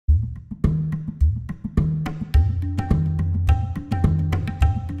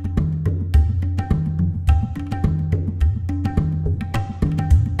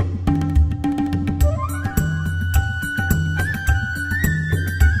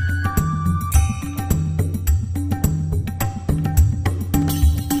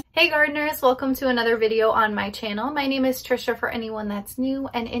Hey gardeners, welcome to another video on my channel. My name is Trisha for anyone that's new,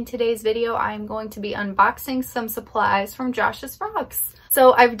 and in today's video I'm going to be unboxing some supplies from Josh's Frogs.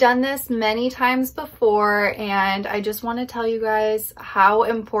 So I've done this many times before, and I just want to tell you guys how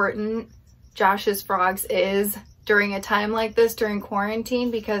important Josh's Frogs is during a time like this, during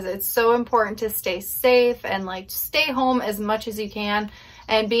quarantine, because it's so important to stay safe and stay home as much as you can.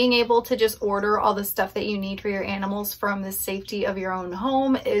 And being able to just order all the stuff that you need for your animals from the safety of your own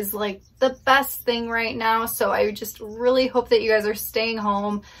home is the best thing right now. So I just really hope that you guys are staying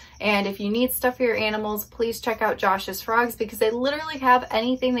home. And if you need stuff for your animals, please check out Josh's Frogs, because they literally have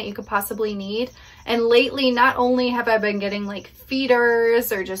anything that you could possibly need. And lately, not only have I been getting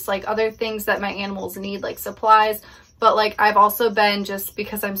feeders or just other things that my animals need, like supplies, but I've also been, just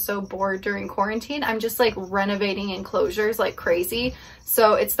because I'm so bored during quarantine, I'm just renovating enclosures like crazy.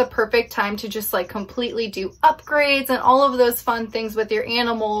 So it's the perfect time to just completely do upgrades and all of those fun things with your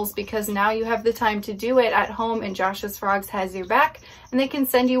animals, because now you have the time to do it at home, and Josh's Frogs has your back and they can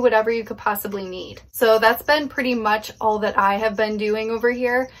send you whatever you could possibly need. So that's been pretty much all that I have been doing over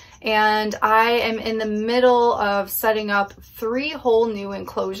here. And I am in the middle of setting up 3 whole new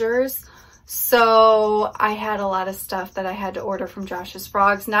enclosures. So I had a lot of stuff that I had to order from Josh's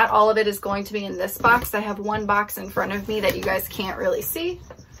Frogs. Not all of it is going to be in this box. I have one box in front of me that you guys can't really see.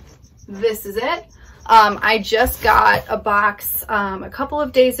 This is it. I just got a box a couple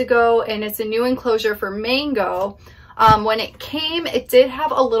of days ago, and it's a new enclosure for Mango. When it came, it did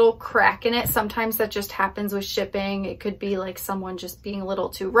have a little crack in it. Sometimes that just happens with shipping. It could be someone just being a little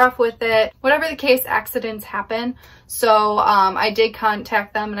too rough with it. Whatever the case, accidents happen. So I did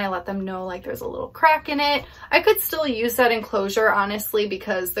contact them and I let them know there's a little crack in it. I could still use that enclosure, honestly,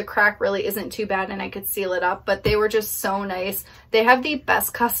 because the crack really isn't too bad and I could seal it up, but they were just so nice. They have the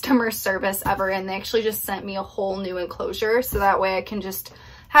best customer service ever, and they actually just sent me a whole new enclosure so that way I can just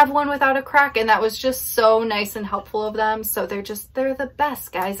have one without a crack, and that was just so nice and helpful of them. So they're the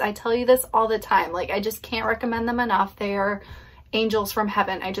best, guys. I tell you this all the time. I just can't recommend them enough. They are angels from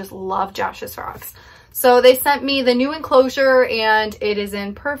heaven. I just love Josh's Frogs. So they sent me the new enclosure and it is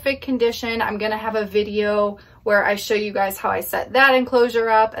in perfect condition. I'm gonna have a video where I show you guys how I set that enclosure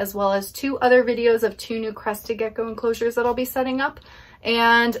up, as well as 2 other videos of 2 new crested gecko enclosures that I'll be setting up.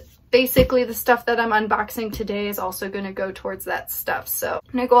 And basically the stuff that I'm unboxing today is also going to go towards that stuff. So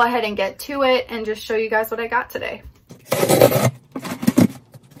I'm going to go ahead and get to it and just show you guys what I got today.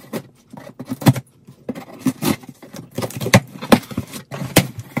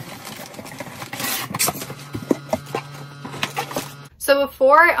 So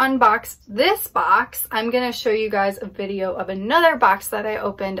before I unbox this box, I'm going to show you guys a video of another box that I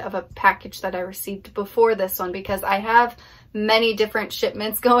opened of a package that I received before this one, because I have many different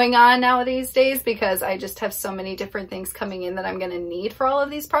shipments going on now these days, because I just have so many different things coming in that I'm going to need for all of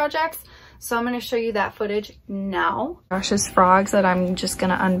these projects. So I'm going to show you that footage now. Josh's Frogs that I'm just going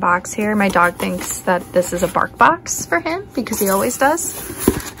to unbox here. My dog thinks that this is a bark box for him, because he always does.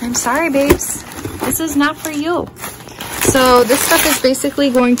 I'm sorry, babes. This is not for you. So this stuff is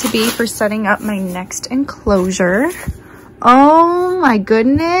basically going to be for setting up my next enclosure. Oh my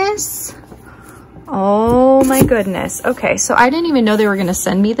goodness. Oh my goodness. Okay, so I didn't even know they were going to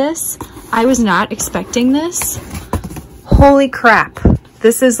send me this. I was not expecting this. Holy crap.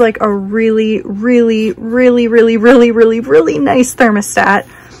 This is a really, really, really, really, really, really, really nice thermostat.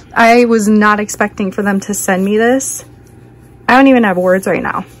 I was not expecting for them to send me this. I don't even have words right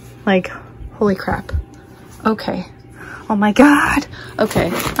now. Holy crap. Okay. Oh my God. Okay.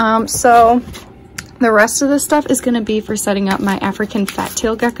 So the rest of the stuff is going to be for setting up my African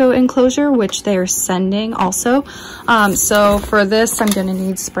fat-tail gecko enclosure, which they're sending also. So for this, I'm going to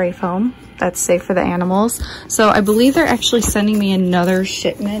need spray foam. That's safe for the animals. So I believe they're actually sending me another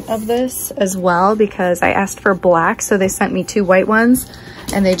shipment of this as well, because I asked for black. So they sent me 2 white ones,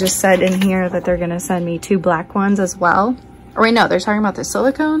 and they just said in here that they're going to send me 2 black ones as well. Or wait, no, they're talking about the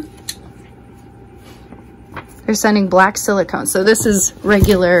silicone. They're sending black silicone. So this is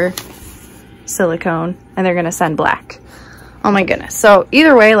regular silicone, and they're gonna send black. Oh my goodness. So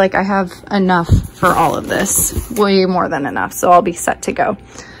either way, I have enough for all of this, way more than enough, so I'll be set to go.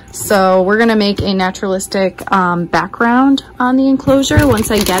 So we're gonna make a naturalistic background on the enclosure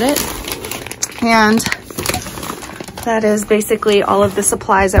once I get it, and that is basically all of the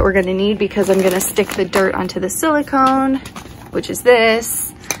supplies that we're gonna need, because I'm gonna stick the dirt onto the silicone, which is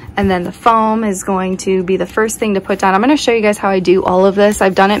this. And then the foam is going to be the first thing to put down. I'm going to show you guys how I do all of this.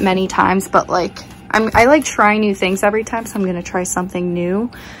 I've done it many times, but I like trying new things every time, so I'm going to try something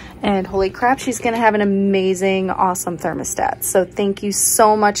new. And holy crap, she's gonna have an amazing, awesome thermostat. So thank you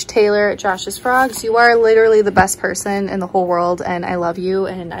so much, Taylor at Josh's Frogs. You are literally the best person in the whole world, and I love you,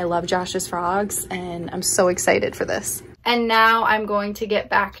 and I love Josh's Frogs, and I'm so excited for this. And now I'm going to get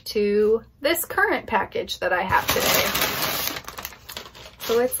back to this current package that I have today.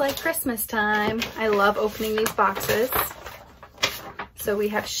 So it's like Christmas time. I love opening these boxes. So we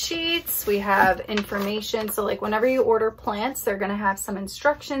have sheets, we have information. So like whenever you order plants, they're gonna have some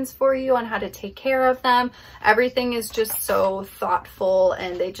instructions for you on how to take care of them. Everything is just so thoughtful,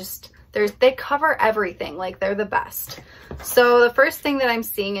 and they cover everything, like they're the best. So the first thing that I'm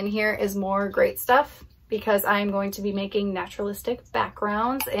seeing in here is more great stuff, because I'm going to be making naturalistic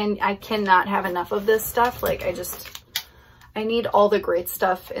backgrounds, and I cannot have enough of this stuff. Like I need all the great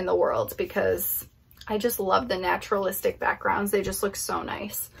stuff in the world, because I just love the naturalistic backgrounds. They just look so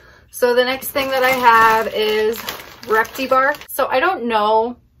nice. So the next thing that I have is Rectibark. So I don't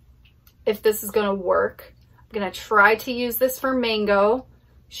know if this is gonna work. I'm gonna try to use this for Mango.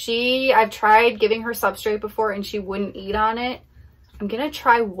 I've tried giving her substrate before and she wouldn't eat on it. I'm gonna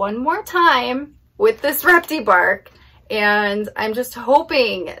try one more time with this Rectibark, and I'm just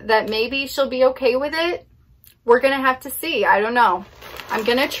hoping that maybe she'll be okay with it. We're gonna have to see, I don't know. I'm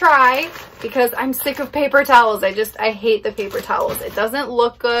gonna try, because I'm sick of paper towels. I hate the paper towels. It doesn't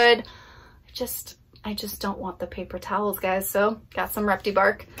look good. I just don't want the paper towels, guys. So got some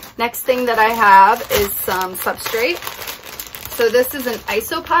Rectibark. Next thing that I have is some substrate. So this is an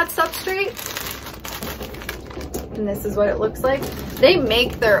isopod substrate, and this is what it looks like. They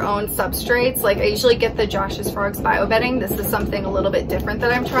make their own substrates. Like I usually get the Josh's Frogs bio bedding. This is something a little bit different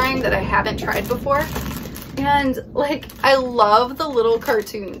that I'm trying, that I haven't tried before. And like, I love the little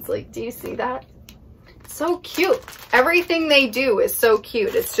cartoons. Like, do you see that? So cute. Everything they do is so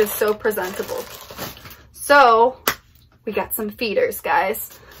cute. It's just so presentable. So we got some feeders,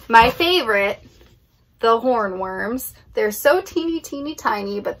 guys. My favorite, the hornworms. They're so teeny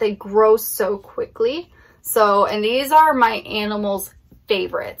tiny, but they grow so quickly. So, and these are my animals'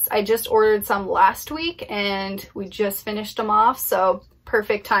 favorites. I just ordered some last week and we just finished them off. So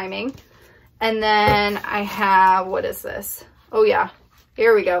perfect timing. And then I have, what is this? Oh yeah,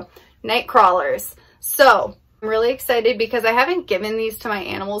 here we go. Night crawlers. So I'm really excited because I haven't given these to my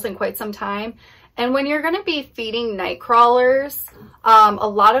animals in quite some time. And when you're gonna be feeding night crawlers, a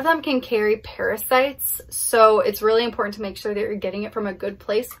lot of them can carry parasites. So it's really important to make sure that you're getting it from a good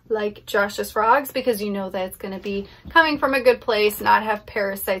place, like Josh's Frogs, because you know that it's gonna be coming from a good place, not have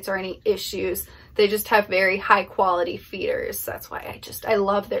parasites or any issues. They just have very high quality feeders. That's why I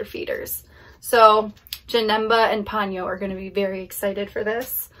love their feeders. So Janemba and Ponyo are going to be very excited for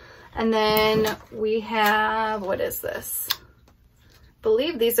this. And then we have, what is this? I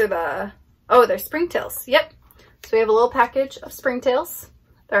believe these are they're springtails. Yep. So we have a little package of springtails.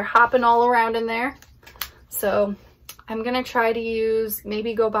 They're hopping all around in there. So I'm going to try to use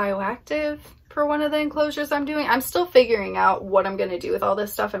maybe Go Bioactive for one of the enclosures I'm doing. I'm still figuring out what I'm going to do with all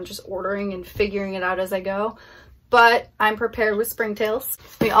this stuff. I'm just ordering and figuring it out as I go. But I'm prepared with springtails.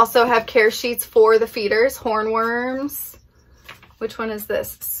 We also have care sheets for the feeders, hornworms. Which one is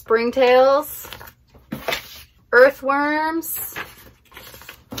this? Springtails, earthworms,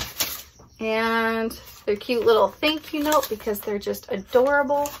 and their cute little thank you note because they're just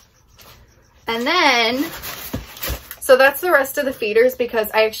adorable. And then, so that's the rest of the feeders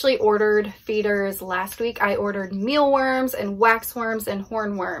because I actually ordered feeders last week. I ordered mealworms and waxworms and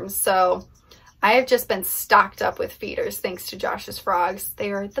hornworms. So I have just been stocked up with feeders thanks to Josh's Frogs.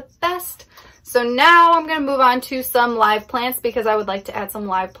 They are the best. So now I'm going to move on to some live plants because I would like to add some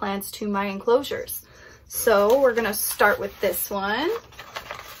live plants to my enclosures. So we're going to start with this one.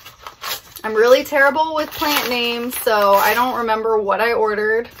 I'm really terrible with plant names, so I don't remember what I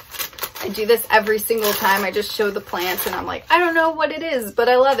ordered. I do this every single time. I just show the plants and I'm like, I don't know what it is, but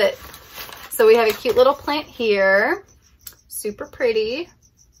I love it. So we have a cute little plant here. Super pretty.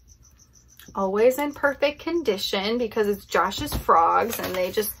 Always in perfect condition because it's Josh's Frogs and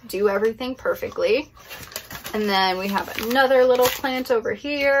they just do everything perfectly. And then we have another little plant over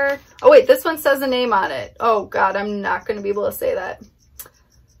here. Oh wait, this one says a name on it. Oh God, I'm not going to be able to say that.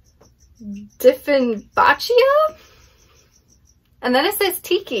 Diffenbachia? And then it says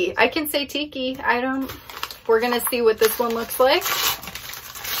Tiki. I can say Tiki. We're going to see what this one looks like.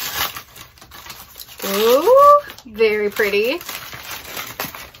 Ooh, very pretty.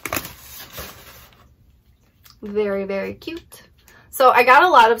 Very, very cute. So I got a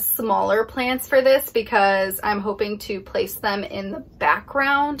lot of smaller plants for this because I'm hoping to place them in the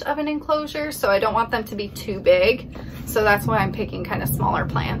background of an enclosure. So I don't want them to be too big. So that's why I'm picking kind of smaller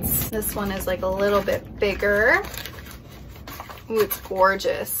plants. This one is like a little bit bigger. Ooh, it's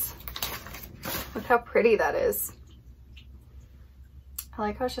gorgeous. Look how pretty that is. I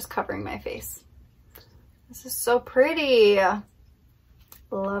like how it's just covering my face. This is so pretty.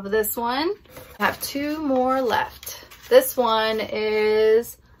 Love this one. I have 2 more left. This one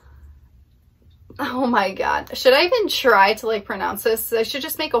is, oh my God. Should I even try to like pronounce this? I should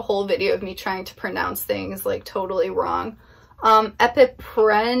just make a whole video of me trying to pronounce things like totally wrong. Epipremnum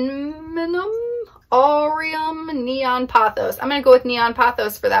aureum neon pothos. I'm gonna go with neon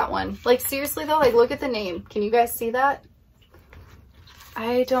pothos for that one. Like seriously though, like look at the name. Can you guys see that?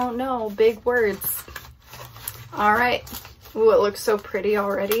 I don't know, big words. All right. Ooh, it looks so pretty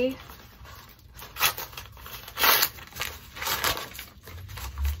already.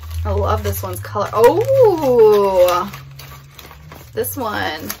 I love this one's color. Oh, this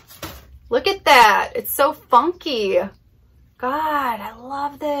one. Look at that. It's so funky. God, I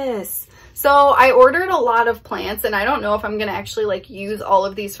love this. So I ordered a lot of plants and I don't know if I'm gonna actually like use all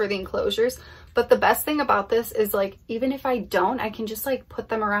of these for the enclosures, but the best thing about this is like, even if I don't, I can just like put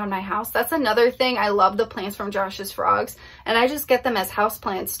them around my house. That's another thing. I love the plants from Josh's Frogs and I just get them as house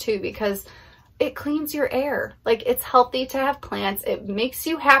plants too because it cleans your air. Like it's healthy to have plants. It makes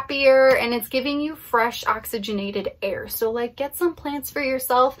you happier and it's giving you fresh oxygenated air. So like get some plants for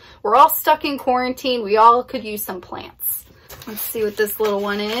yourself. We're all stuck in quarantine. We all could use some plants. Let's see what this little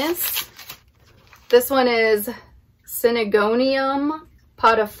one is. This one is Syngonium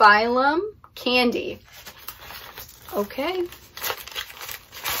podophyllum candy. Okay,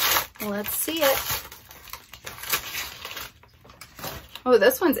 let's see it. Oh,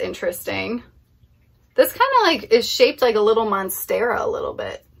 this one's interesting. This kind of like is shaped like a little monstera a little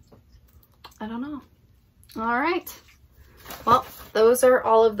bit. I don't know. All right. Well, those are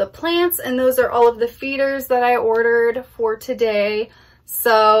all of the plants and those are all of the feeders that I ordered for today.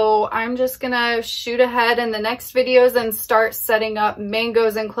 So I'm just gonna shoot ahead in the next videos and start setting up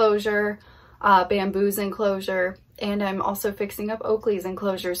Mango's enclosure, Bamboo's enclosure, and I'm also fixing up Oakley's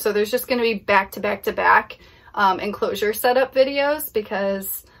enclosure. So there's just gonna be back to back to back enclosure setup videos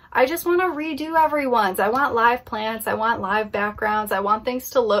because I just want to redo everyone's. I want live plants. I want live backgrounds. I want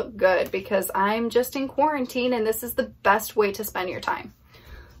things to look good because I'm just in quarantine and this is the best way to spend your time.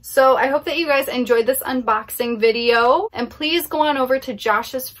 So I hope that you guys enjoyed this unboxing video and please go on over to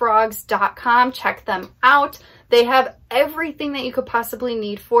joshsfrogs.com. Check them out. They have everything that you could possibly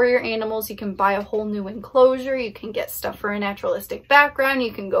need for your animals. You can buy a whole new enclosure. You can get stuff for a naturalistic background.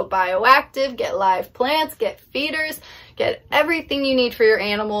 You can go bioactive, get live plants, get feeders, get everything you need for your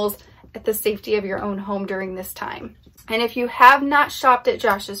animals at the safety of your own home during this time. And if you have not shopped at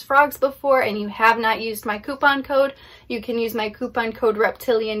Josh's Frogs before and you have not used my coupon code, you can use my coupon code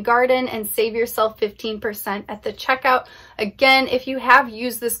Reptilian Garden and save yourself 15% at the checkout. Again, if you have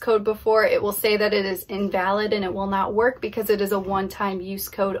used this code before, it will say that it is invalid and it will not work because it is a one-time use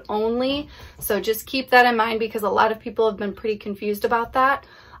code only. So just keep that in mind because a lot of people have been pretty confused about that.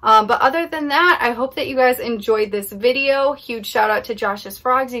 But other than that, I hope that you guys enjoyed this video. Huge shout out to Josh's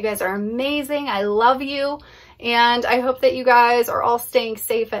Frogs. You guys are amazing. I love you. And I hope that you guys are all staying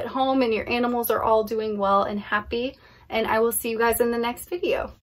safe at home and your animals are all doing well and happy. And I will see you guys in the next video.